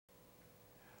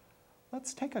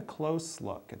Let's take a close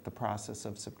look at the process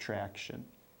of subtraction.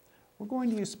 We're going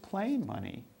to use play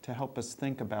money to help us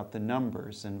think about the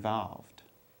numbers involved.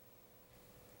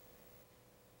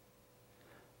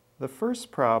 The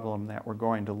first problem that we're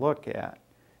going to look at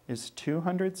is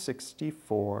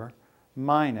 264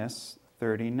 minus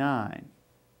 39.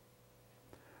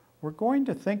 We're going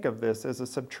to think of this as a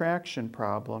subtraction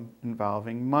problem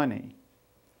involving money.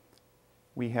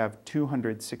 We have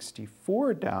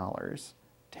 $264,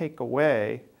 take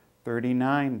away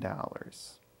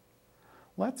 $39.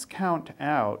 Let's count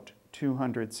out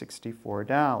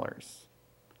 $264.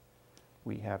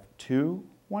 We have 2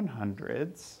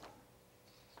 100s.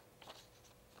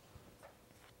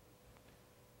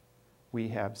 We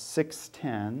have 6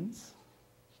 10s.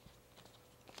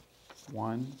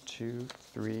 1, 2,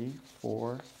 3,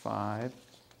 4, 5,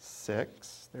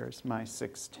 6. There's my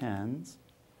 6 10s.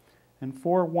 And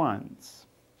 4 1s.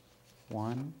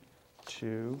 1,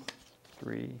 2,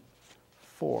 3,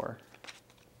 4.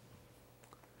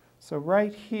 So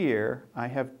right here, I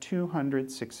have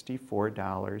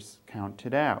 $264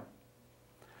 counted out.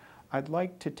 I'd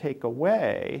like to take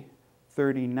away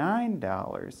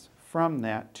 $39 from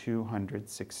that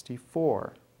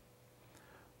 264.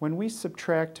 When we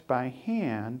subtract by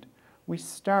hand, we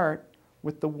start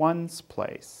with the ones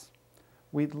place.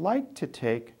 We'd like to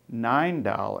take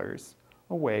 $9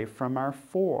 away from our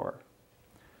 4.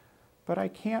 But I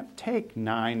can't take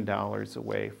 $9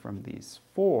 away from these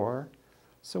 4,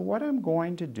 so what I'm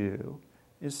going to do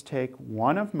is take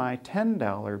one of my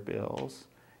 $10 bills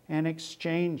and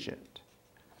exchange it.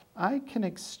 I can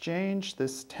exchange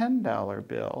this $10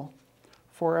 bill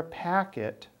for a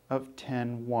packet of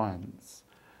 10 ones.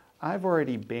 I've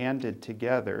already banded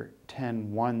together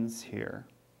 10 ones here.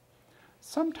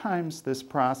 Sometimes this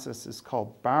process is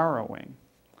called borrowing,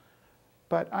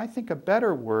 but I think a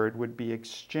better word would be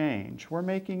exchange. We're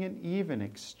making an even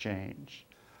exchange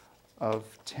of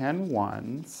 10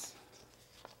 ones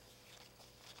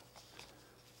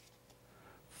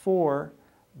for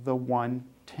the 1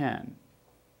 10.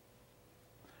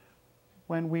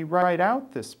 When we write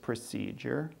out this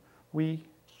procedure, we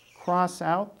cross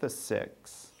out the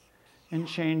 6 and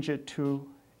change it to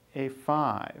a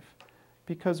 5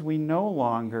 because we no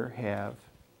longer have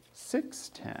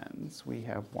 6 10s. We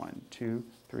have 1, 2,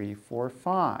 3, 4,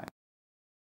 5.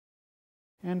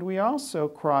 And we also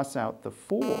cross out the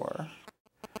 4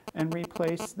 and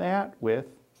replace that with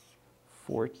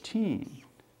 14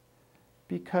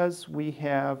 because we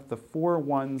have the 4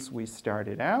 ones we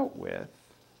started out with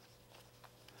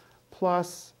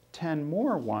plus 10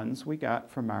 more ones we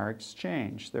got from our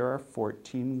exchange. There are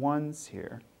 14 ones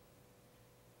here.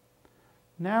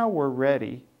 Now we're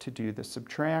ready to do the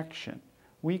subtraction.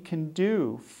 We can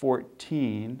do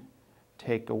 14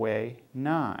 take away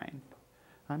 9.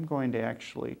 I'm going to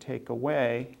actually take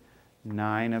away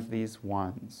 9 of these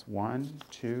ones. 1,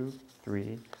 2,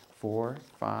 3, 4,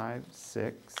 5,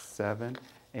 6, 7,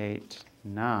 8,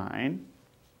 9.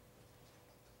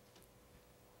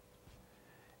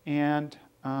 And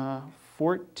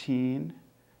 14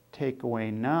 take away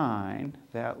 9,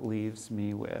 that leaves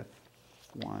me with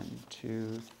 1,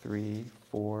 2, 3,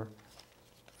 4,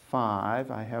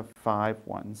 5. I have 5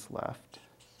 ones left.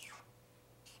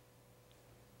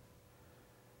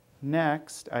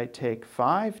 Next, I take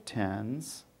 5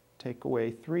 10s, take away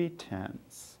 3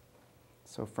 10s.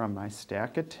 So from my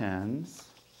stack of 10s,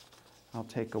 I'll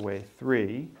take away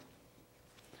 3.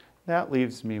 That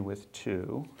leaves me with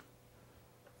 2.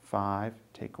 5,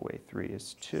 take away 3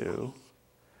 is 2.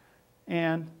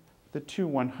 And the 2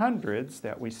 100s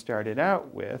that we started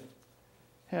out with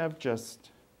have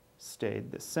just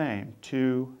stayed the same.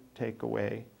 2 take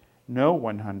away no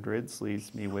 100s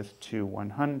leaves me with 2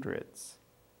 100s.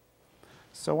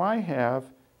 So I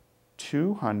have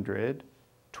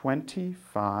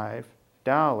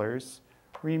 $225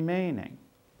 remaining.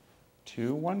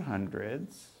 2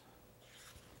 100s,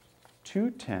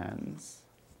 2 10s,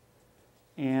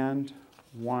 and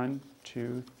 1,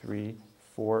 2, 3,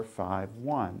 4, 5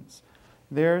 ones.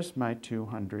 There's my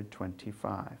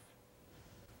 225.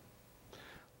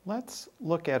 Let's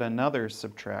look at another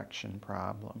subtraction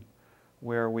problem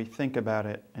where we think about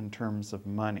it in terms of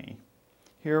money.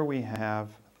 Here we have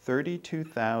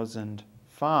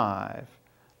 32,005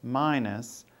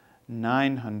 minus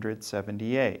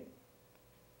 978.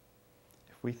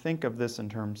 If we think of this in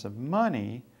terms of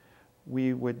money,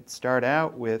 we would start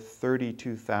out with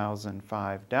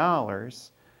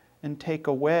 $32,005 and take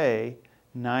away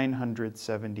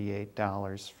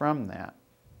 $978 from that.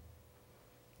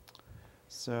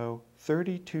 So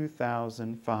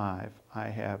 32,005, I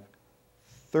have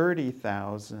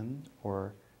 30,000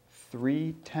 or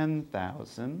 3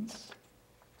 10,000s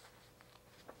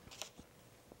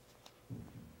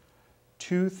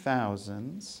 2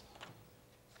 thousands,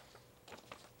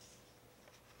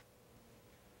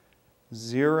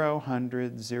 0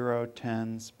 hundreds, 0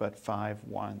 tens, but 5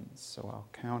 ones. So I'll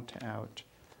count out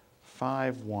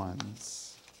 5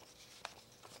 ones.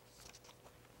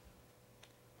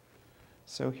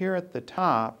 So here at the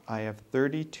top, I have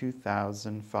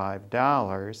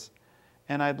 $32,005,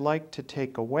 and I'd like to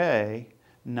take away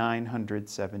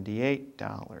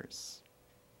 $978.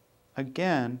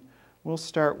 Again, we'll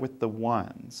start with the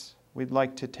ones. We'd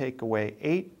like to take away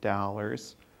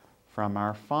 $8 from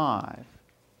our 5.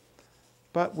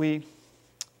 But we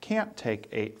can't take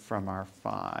 8 from our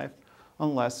 5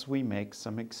 unless we make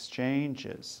some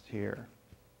exchanges here.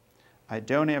 I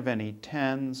don't have any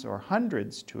tens or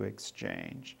hundreds to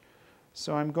exchange,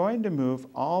 so I'm going to move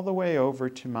all the way over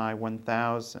to my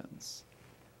 1,000s.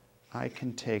 I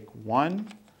can take one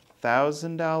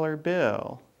 $1,000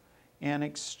 bill and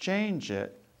exchange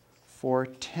it for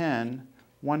 10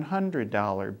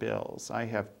 $100 bills. I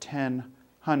have 10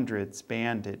 hundreds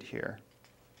banded here.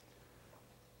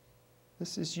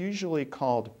 This is usually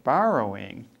called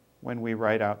borrowing when we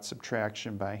write out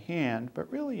subtraction by hand,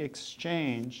 but really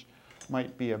exchange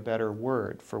might be a better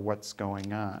word for what's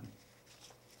going on.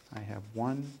 I have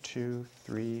 1, 2,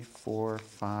 3, 4,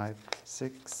 5,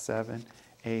 6, 7,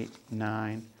 8,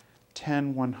 9,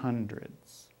 10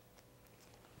 100s.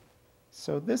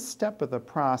 So this step of the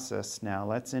process now,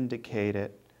 let's indicate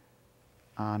it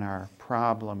on our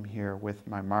problem here with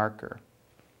my marker.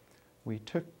 We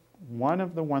took one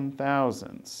of the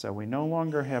 1,000s, so we no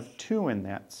longer have 2 in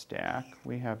that stack.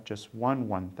 We have just one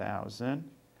 1,000,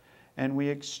 and we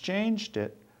exchanged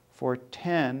it for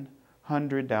 10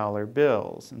 $100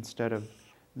 bills. Instead of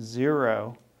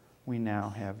 0, we now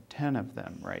have 10 of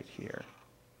them right here.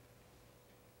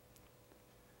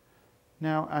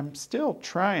 Now I'm still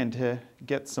trying to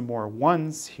get some more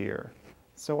ones here,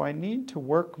 so I need to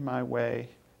work my way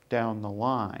down the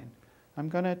line. I'm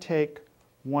going to take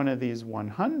one of these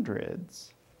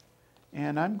 100s,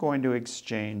 and I'm going to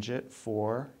exchange it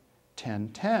for 10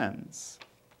 tens.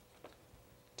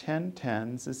 10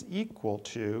 tens is equal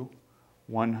to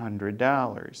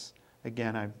 $100.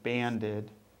 Again, I've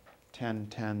banded 10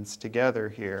 tens together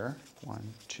here.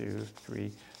 1, 2,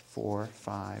 3, 4,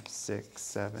 5, 6,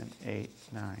 7, 8,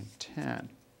 9, 10.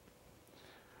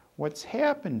 What's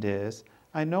happened is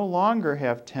I no longer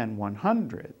have 10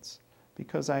 100s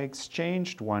because I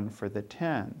exchanged one for the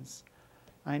tens.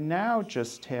 I now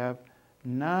just have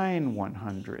 9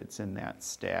 100s in that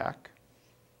stack.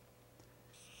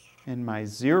 And my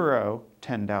 0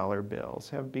 $10 bills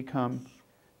have become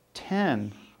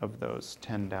 10 of those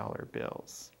 $10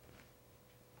 bills.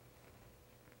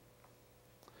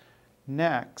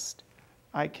 Next,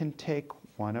 I can take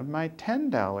one of my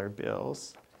 $10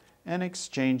 bills and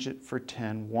exchange it for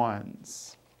 10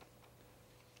 ones.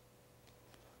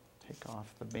 Take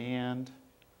off the band,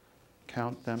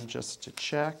 count them just to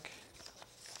check.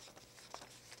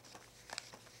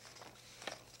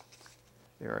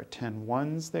 There are 10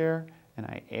 ones there, and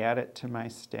I add it to my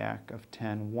stack of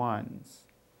 10 ones.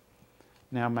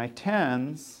 Now my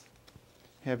tens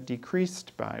have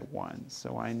decreased by 1,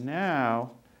 so I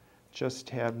now just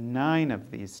have 9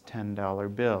 of these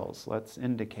 $10 bills. Let's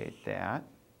indicate that.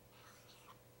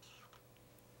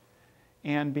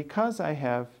 And because I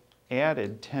have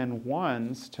added 10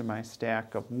 ones to my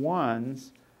stack of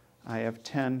ones, I have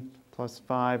 10 plus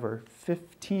 5 or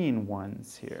 15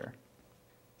 ones here.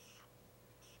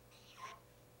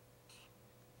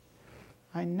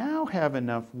 I now have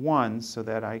enough ones so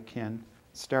that I can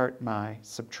start my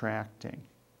subtracting.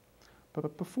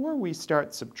 But before we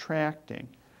start subtracting,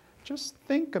 just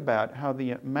think about how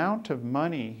the amount of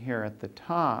money here at the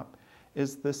top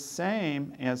is the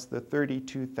same as the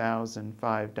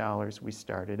 $32,005 we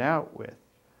started out with.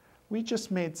 We just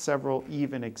made several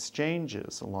even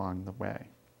exchanges along the way.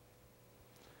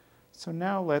 So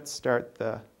now let's start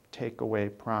the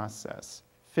takeaway process.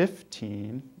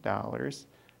 $15,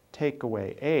 take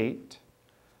away 8.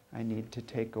 I need to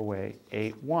take away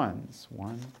 8 ones.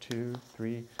 1, 2,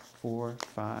 3, 4,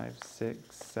 5,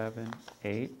 6, 7,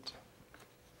 8.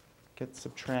 Get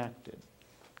subtracted.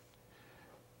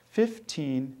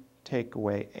 15 take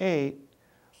away 8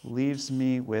 leaves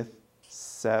me with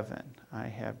 7. I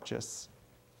have just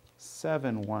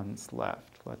 7 ones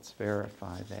left. Let's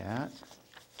verify that.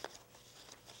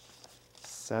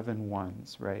 7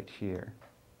 ones right here.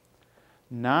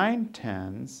 9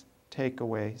 tens take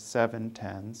away 7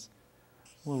 tens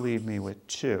will leave me with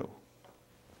 2.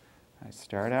 I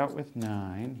start out with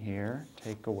 9 here,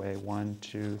 take away 1,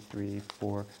 2, 3,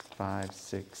 4, 5,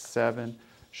 6, 7.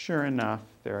 Sure enough,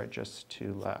 there are just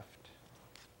 2 left.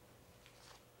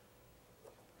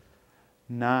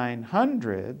 9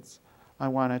 hundredths, I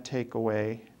want to take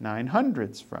away 9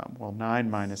 hundredths from. Well, 9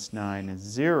 minus 9 is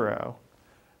 0.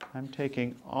 I'm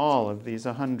taking all of these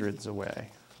hundredths away,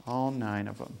 all 9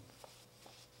 of them.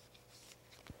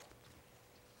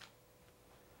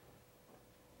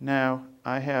 Now,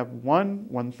 I have one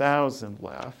 1,000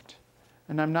 left,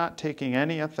 and I'm not taking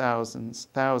any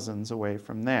thousands away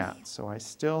from that, so I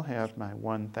still have my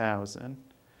 1,000.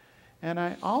 And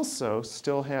I also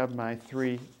still have my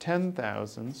 3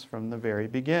 10,000s from the very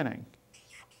beginning.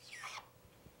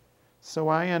 So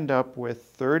I end up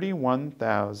with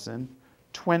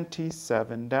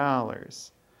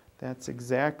 $31,027. That's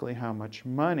exactly how much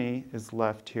money is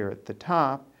left here at the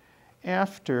top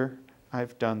after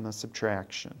I've done the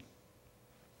subtraction.